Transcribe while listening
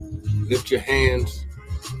Lift your hands.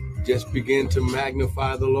 Just begin to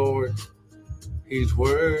magnify the Lord. He's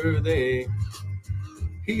worthy.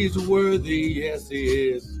 He's worthy. Yes, he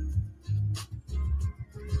is.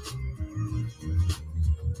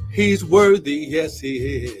 He's worthy. Yes, he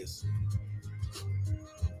is.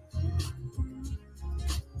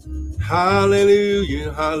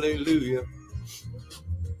 Hallelujah. Hallelujah.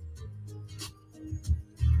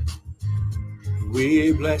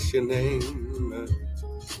 We bless your name.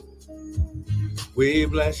 We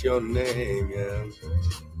bless your name, yeah.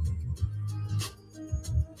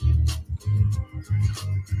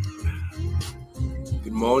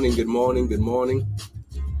 Good morning, good morning, good morning.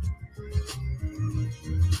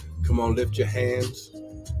 Come on, lift your hands.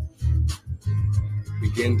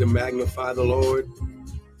 Begin to magnify the Lord.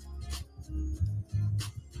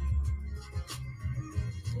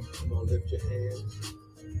 Come on, lift your hands.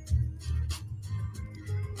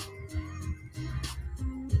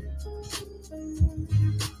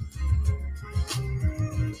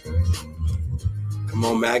 Come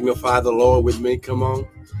on, magnify the Lord with me. Come on.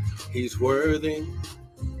 He's worthy.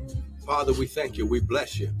 Father, we thank you. We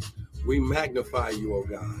bless you. We magnify you, oh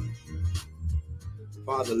God.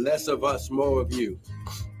 Father, less of us, more of you.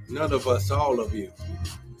 None of us, all of you.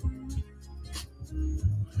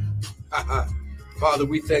 Father,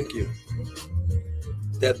 we thank you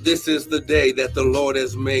that this is the day that the Lord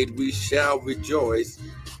has made. We shall rejoice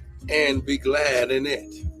and be glad in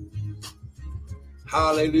it.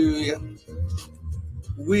 Hallelujah.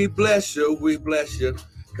 We bless you. We bless you.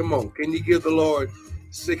 Come on. Can you give the Lord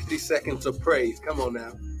 60 seconds of praise? Come on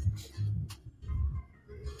now.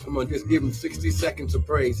 Come on, just give him 60 seconds of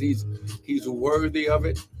praise. He's worthy of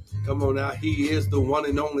it. Come on now. He is the one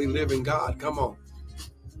and only living God. Come on.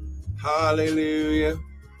 Hallelujah.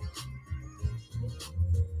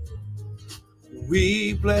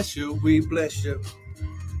 We bless you. We bless you.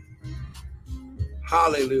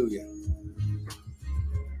 Hallelujah.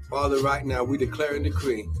 Father, right now we declare and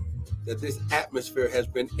decree that this atmosphere has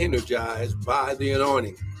been energized by the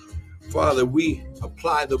anointing. Father, we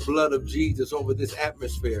apply the blood of Jesus over this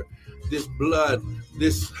atmosphere. This blood,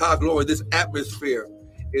 this high glory, this atmosphere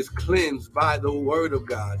is cleansed by the word of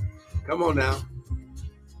God. Come on now.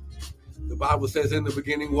 The Bible says in the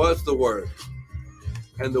beginning was the word,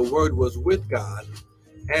 and the word was with God,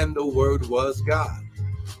 and the word was God.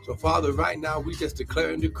 So, Father, right now we just declare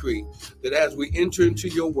and decree that as we enter into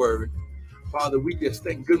your word, Father, we just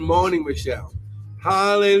thank. Good morning, Michelle.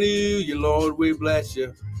 Hallelujah, Lord, we bless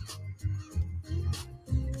you.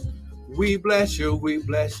 We bless you, we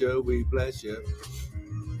bless you, we bless you.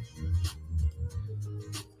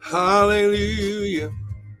 Hallelujah.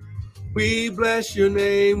 We bless your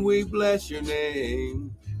name, we bless your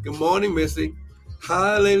name. Good morning, Missy.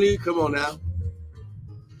 Hallelujah. Come on now.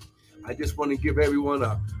 I just want to give everyone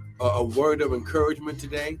a word of encouragement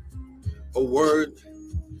today. A word,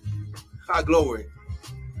 high glory.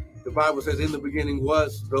 The Bible says in the beginning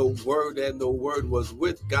was the word, and the word was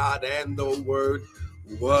with God, and the word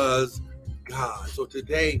was God. So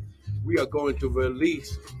today we are going to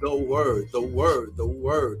release the word, the word, the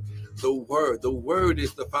word, the word. The word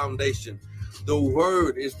is the foundation. The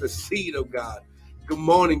word is the seed of God. Good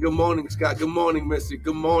morning, Scott. Good morning, Missy.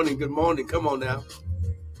 Good morning, good morning. Come on now.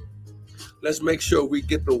 Let's make sure we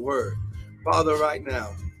get the word. Father, right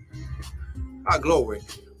now, our glory,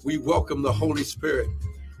 we welcome the Holy Spirit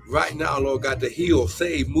right now, Lord God, to heal,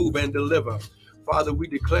 save, move, and deliver. Father, we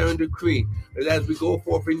declare and decree that as we go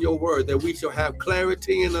forth in your word, that we shall have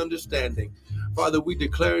clarity and understanding. Father, we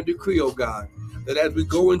declare and decree, oh God, that as we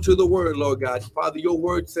go into the word, Lord God, Father, your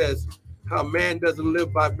word says how man doesn't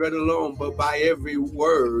live by bread alone, but by every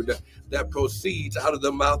word that proceeds out of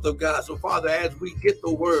the mouth of God. So, Father, as we get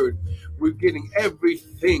the word, we're getting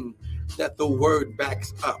everything that the word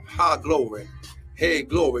backs up. Ha, glory. Hey,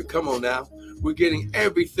 glory. Come on now. We're getting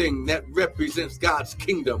everything that represents God's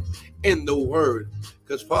kingdom in the word.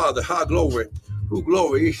 Because, Father, how glory, who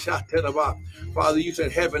glory is Shatenabah. Father, you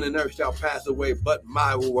said heaven and earth shall pass away, but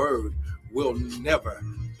my word will never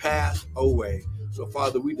pass away. So,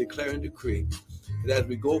 Father, we declare and decree that as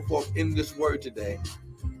we go forth in this word today,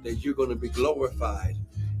 that you're going to be glorified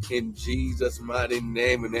in Jesus' mighty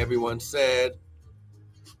name. And everyone said,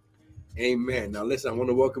 amen. Now, listen, I want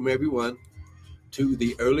to welcome everyone to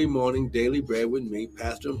the Early Morning Daily Bread with me,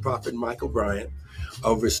 Pastor and Prophet Michael Bryant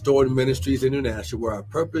of Restored Ministries International, where our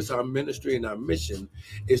purpose, our ministry, and our mission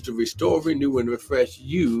is to restore, renew, and refresh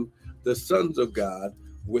you, the sons of God,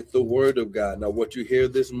 with the word of God. Now, what you hear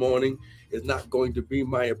this morning is not going to be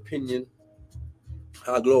my opinion,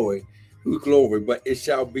 how glory, who glory, but it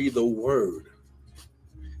shall be the word.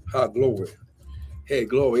 How glory. Hey,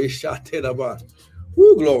 glory.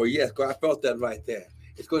 Woo, glory. Yes, I felt that right there.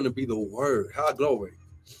 It's going to be the word. How glory.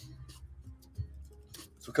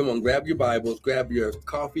 So come on, grab your Bibles, grab your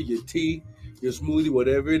coffee, your tea, your smoothie,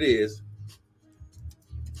 whatever it is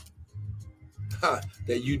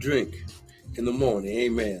that you drink in the morning.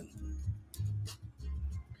 Amen.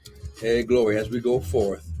 Hey, glory, as we go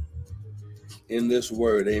forth in this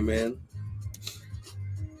word. Amen.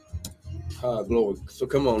 Glory. So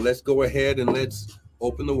come on, let's go ahead and let's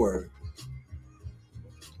open the word.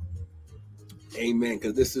 Amen.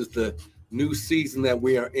 Because this is the new season that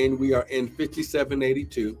we are in. We are in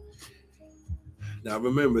 5782. Now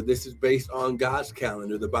remember, this is based on God's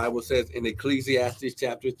calendar. The Bible says in Ecclesiastes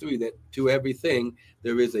chapter 3 that to everything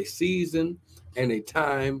there is a season and a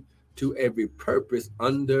time to every purpose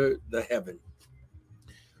under the heaven.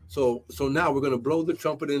 So now we're going to blow the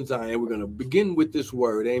trumpet in Zion. We're going to begin with this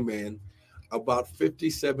word, amen, about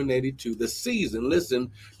 5782, the season.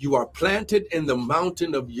 Listen, you are planted in the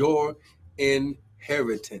mountain of your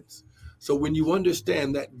inheritance. So when you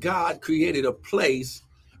understand that God created a place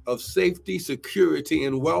of safety, security,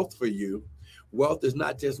 and wealth for you, wealth is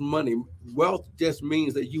not just money. Wealth just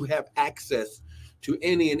means that you have access to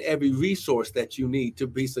any and every resource that you need to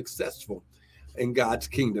be successful in God's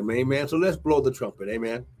kingdom. Amen. So let's blow the trumpet.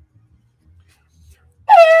 Amen.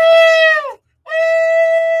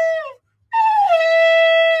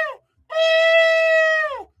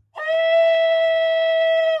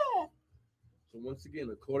 So once again,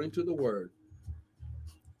 according to the word,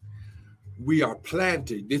 we are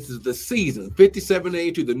planted. This is the season,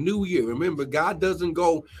 5782, the new year. Remember, God doesn't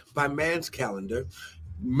go by man's calendar.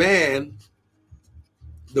 Man,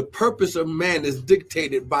 the purpose of man is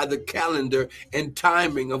dictated by the calendar and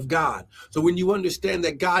timing of God. So when you understand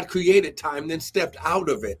that God created time, then stepped out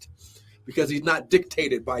of it because he's not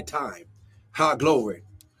dictated by time. How glory.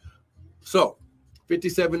 So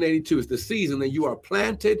 5782 is the season that you are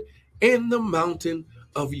planted in the mountain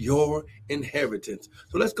of your inheritance.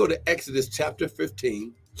 So let's go to Exodus chapter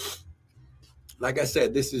 15. Like I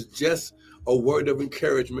said, this is just a word of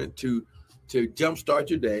encouragement to jumpstart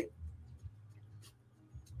your day.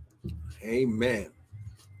 Amen.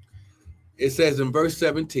 It says in verse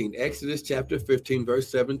 17, Exodus chapter 15, verse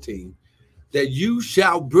 17, that you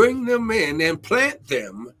shall bring them in and plant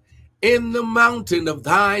them in the mountain of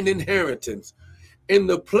thine inheritance, in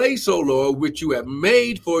the place, O Lord, which you have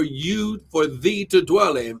made for thee to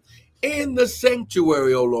dwell in the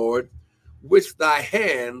sanctuary, O Lord, which thy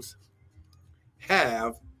hands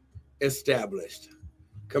have established.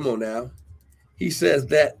 Come on now. He says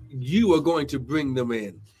that you are going to bring them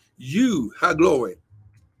in. You, how glory.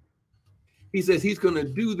 He says he's going to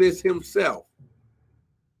do this himself.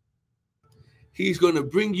 He's going to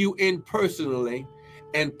bring you in personally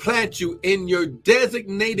and plant you in your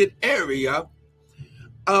designated area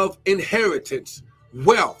of inheritance,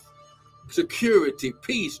 wealth, security,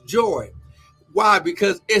 peace, joy. Why?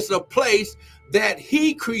 Because it's a place that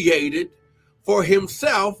he created for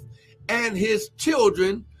himself and his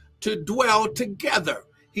children to dwell together.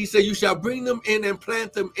 He said, you shall bring them in and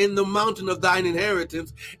plant them in the mountain of thine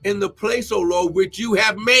inheritance, in the place, O Lord, which you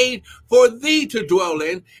have made for thee to dwell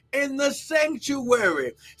in the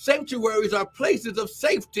sanctuary. Sanctuaries are places of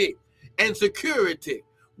safety and security,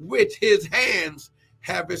 which his hands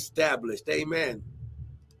have established. Amen.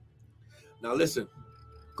 Now listen,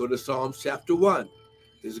 go to Psalms chapter 1.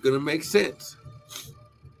 This is going to make sense.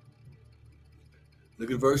 Look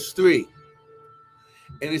at verse 3.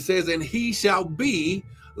 And it says, and he shall be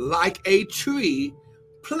like a tree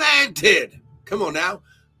planted. Come on now.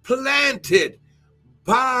 Planted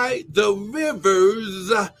by the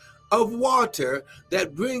rivers of water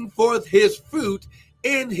that bring forth his fruit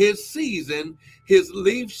in his season. His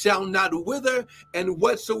leaf shall not wither, and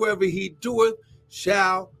whatsoever he doeth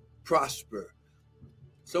shall prosper.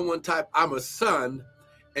 Someone type, I'm a son,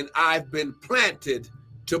 and I've been planted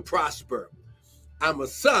to prosper. I'm a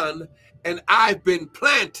son, and I've been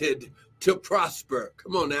planted to prosper.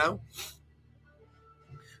 Come on now.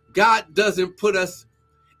 God doesn't put us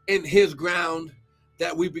in his ground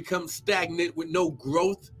that we become stagnant with no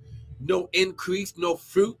growth, no increase, no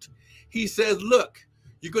fruit. He says, look,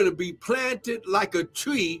 you're going to be planted like a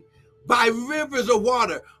tree by rivers of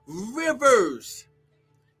water. Rivers.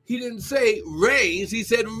 He didn't say rains. He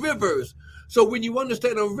said rivers. So when you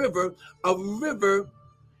understand a river,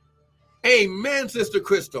 amen, Sister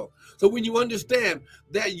Crystal. So when you understand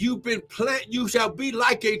that you've been planted, you shall be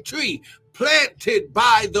like a tree planted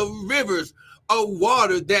by the rivers of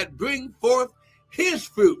water that bring forth his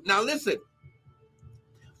fruit. Now listen,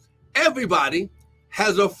 everybody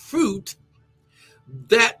has a fruit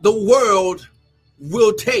that the world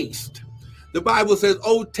will taste. The Bible says,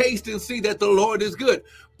 oh, taste and see that the Lord is good.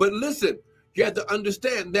 But listen, you have to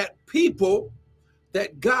understand that people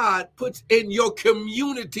that God puts in your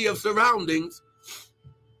community of surroundings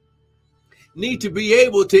need to be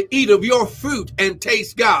able to eat of your fruit and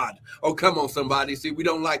taste God. Oh, come on, somebody. See, we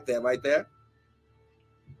don't like that right there.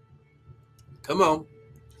 Come on.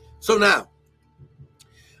 So now,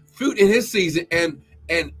 fruit in his season, and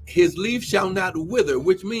his leaf shall not wither,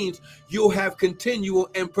 which means you'll have continual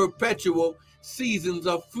and perpetual seasons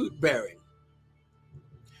of fruit bearing.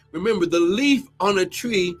 Remember, the leaf on a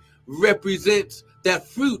tree represents that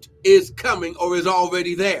fruit is coming or is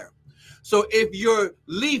already there. So if your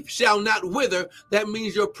leaf shall not wither, that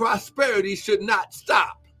means your prosperity should not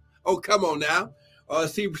stop. Oh, come on now.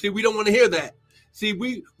 See, we don't want to hear that. See,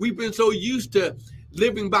 we've been so used to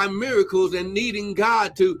living by miracles and needing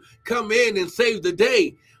God to come in and save the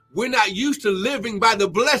day. We're not used to living by the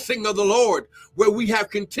blessing of the Lord, where we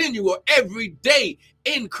have continual everyday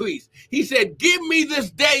increase. He said, give me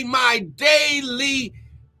this day my daily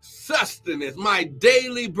sustenance, my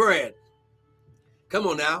daily bread. Come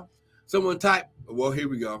on now. Someone type, well, here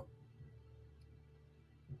we go.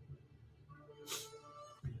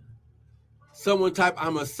 Someone type,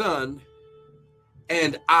 I'm a son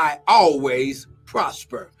and I always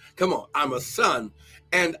prosper. Come on, I'm a son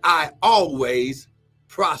and I always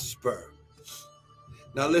prosper.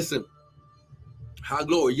 Now listen, how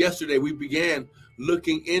glory. Yesterday we began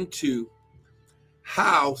looking into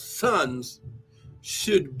how sons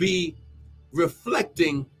should be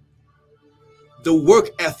reflecting the work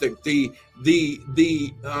ethic, we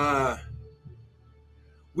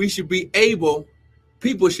should be able,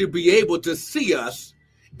 people should be able to see us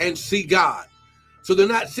and see God. So they're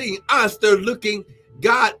not seeing us, they're looking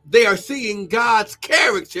God, they are seeing God's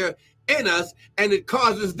character in us, and it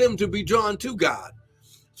causes them to be drawn to God.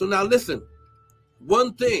 So now listen,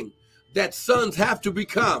 one thing that sons have to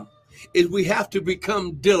become is we have to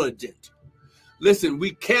become diligent. Listen,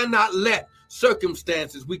 we cannot let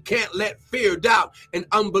circumstances, we can't let fear, doubt, and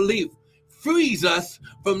unbelief freeze us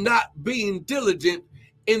from not being diligent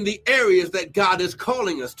in the areas that God is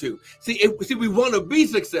calling us to. See, we want to be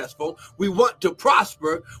successful, we want to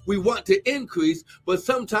prosper, we want to increase, but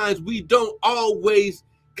sometimes we don't always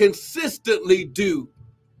consistently do.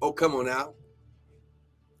 Oh, come on now.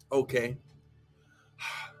 Okay.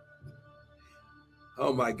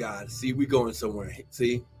 Oh my God. See, we're going somewhere.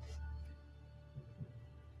 See?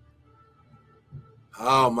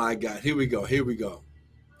 Oh my God. Here we go. Here we go.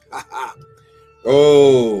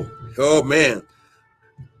 Oh man.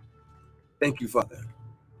 Thank you, Father.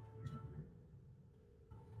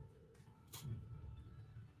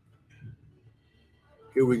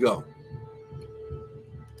 Here we go.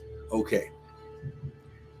 Okay.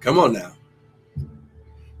 Come on now.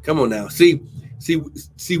 Come on now. See,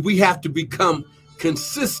 we have to become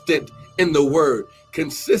consistent in the word,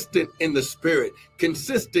 consistent in the spirit,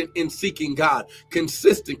 consistent in seeking God,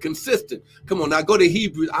 consistent. Come on now, go to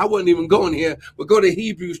Hebrews. I wasn't even going here, but go to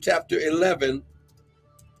Hebrews chapter 11,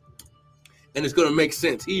 and it's going to make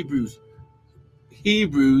sense. Hebrews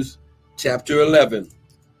chapter 11.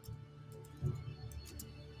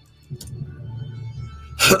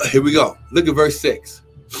 Here we go. Look at verse 6.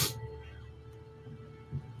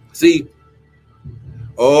 See?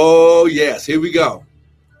 Oh, yes. Here we go.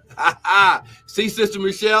 See, Sister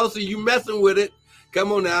Michelle? See, you messing with it.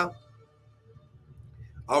 Come on now.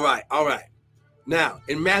 All right. Now,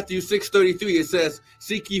 in Matthew 6:33, it says,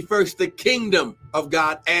 seek ye first the kingdom of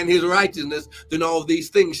God and his righteousness, then all these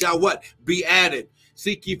things shall what? Be added.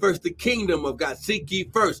 Seek ye first the kingdom of God. Seek ye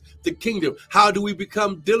first the kingdom. How do we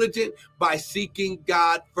become diligent? By seeking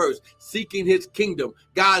God first, seeking his kingdom,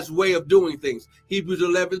 God's way of doing things. Hebrews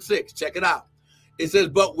 11:6. Check it out. It says,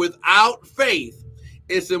 but without faith,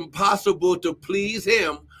 it's impossible to please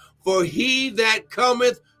him, for he that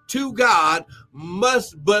cometh to God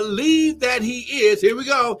must believe that he is, here we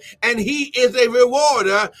go, and he is a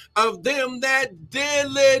rewarder of them that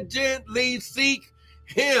diligently seek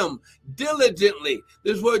him. Diligently.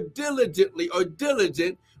 This word diligently or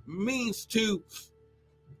diligent means to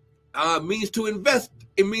invest.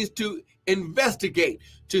 It means to investigate,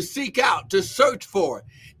 to seek out, to search for.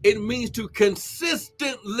 It means to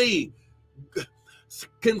continually.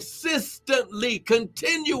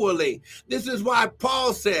 This is why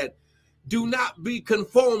Paul said, do not be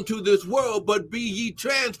conformed to this world, but be ye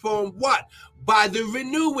transformed, what? By the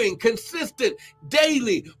renewing, consistent,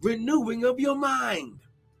 daily renewing of your mind.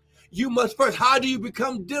 You must first. How do you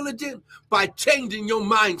become diligent? By changing your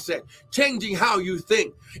mindset, changing how you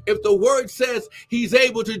think. If the word says he's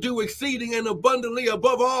able to do exceeding and abundantly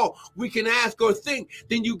above all we can ask or think,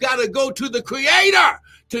 then you got to go to the Creator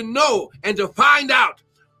to know and to find out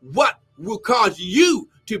what will cause you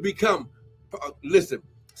to become. Listen,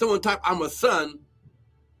 someone type, I'm a son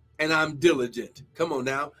and I'm diligent. Come on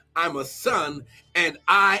now. I'm a son and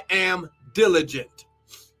I am diligent.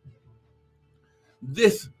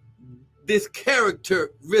 This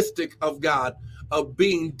characteristic of God of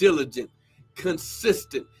being diligent,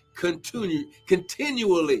 consistent,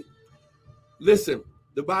 continually. Listen,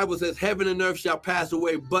 the Bible says heaven and earth shall pass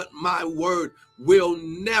away, but my word will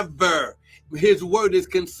never. His word is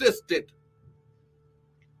consistent.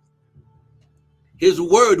 His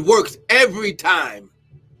word works every time.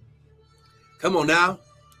 Come on now.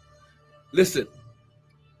 Listen,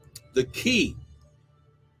 the key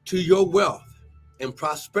to your wealth and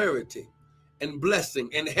prosperity and blessing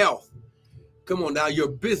and health, come on now, your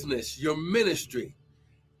business, your ministry,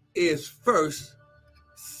 is first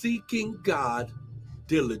seeking God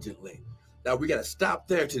diligently. Now we got to stop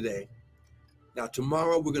there today. Now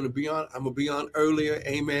tomorrow we're going to be on. I'm going to be on earlier.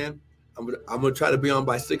 Amen. I'm going to try to be on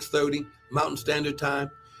by 6:30 Mountain Standard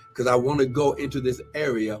Time, because I want to go into this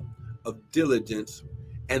area of diligence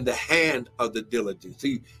and the hand of the diligence.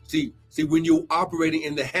 See, when you're operating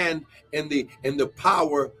in the hand and the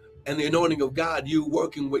power and the anointing of God, you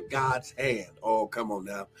working with God's hand. Oh, come on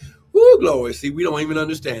now. Woo, glory. See, we don't even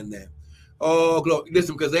understand that. Oh, glory.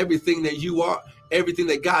 Listen, because everything that you are, everything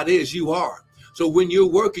that God is, you are. So when you're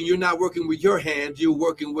working, you're not working with your hand, you're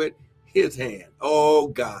working with his hand. Oh,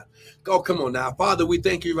 God. Oh, come on now. Father, we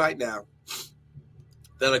thank you right now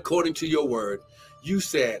that according to your word, you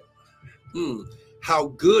said, how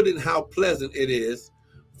good and how pleasant it is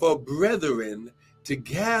for brethren to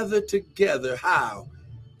gather together. How?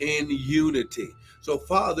 In unity. So,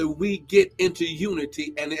 Father, we get into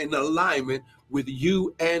unity and in alignment with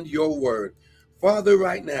you and your word. Father,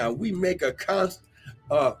 right now, we make a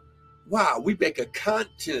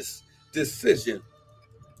conscious decision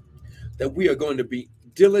that we are going to be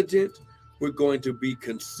diligent, we're going to be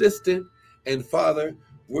consistent, and Father,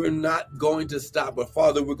 we're not going to stop, but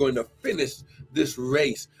Father, we're going to finish this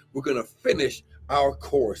race. We're going to finish our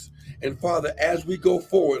course. And Father, as we go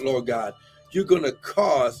forward, Lord God, you're going to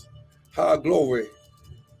cause our glory,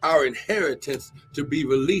 our inheritance to be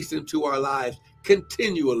released into our lives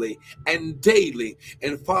continually and daily.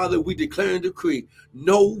 And Father, we declare and decree,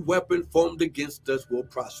 no weapon formed against us will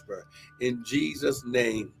prosper. In Jesus'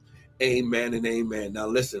 name, amen and amen. Now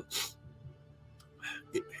listen,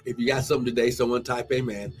 if you got something today, someone type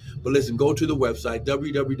amen. But listen, go to the website,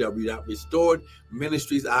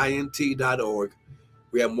 www.restoredministriesint.org.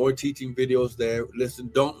 We have more teaching videos there. Listen,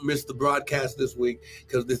 don't miss the broadcast this week,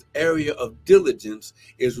 because this area of diligence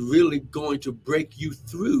is really going to break you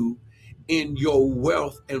through in your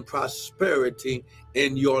wealth and prosperity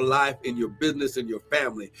in your life, in your business, in your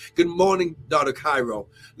family. Good morning, Daughter Cairo.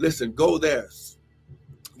 Listen, go there.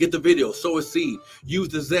 Get the video, sow a seed, use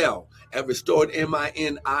the Zelle at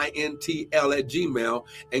restoredmintl@gmail,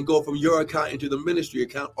 and go from your account into the ministry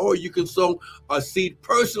account, or you can sow a seed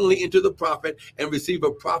personally into the prophet and receive a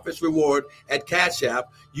prophet's reward at Cash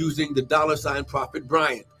App using the $ Prophet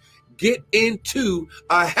Bryant. Get into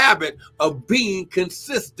a habit of being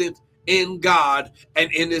consistent in God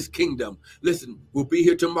and in his kingdom. Listen, we'll be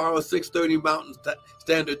here tomorrow at 6:30 Mountain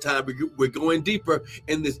Standard Time. We're going deeper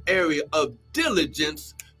in this area of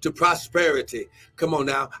diligence to prosperity. Come on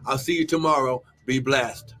now. I'll see you tomorrow. Be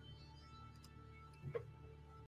blessed.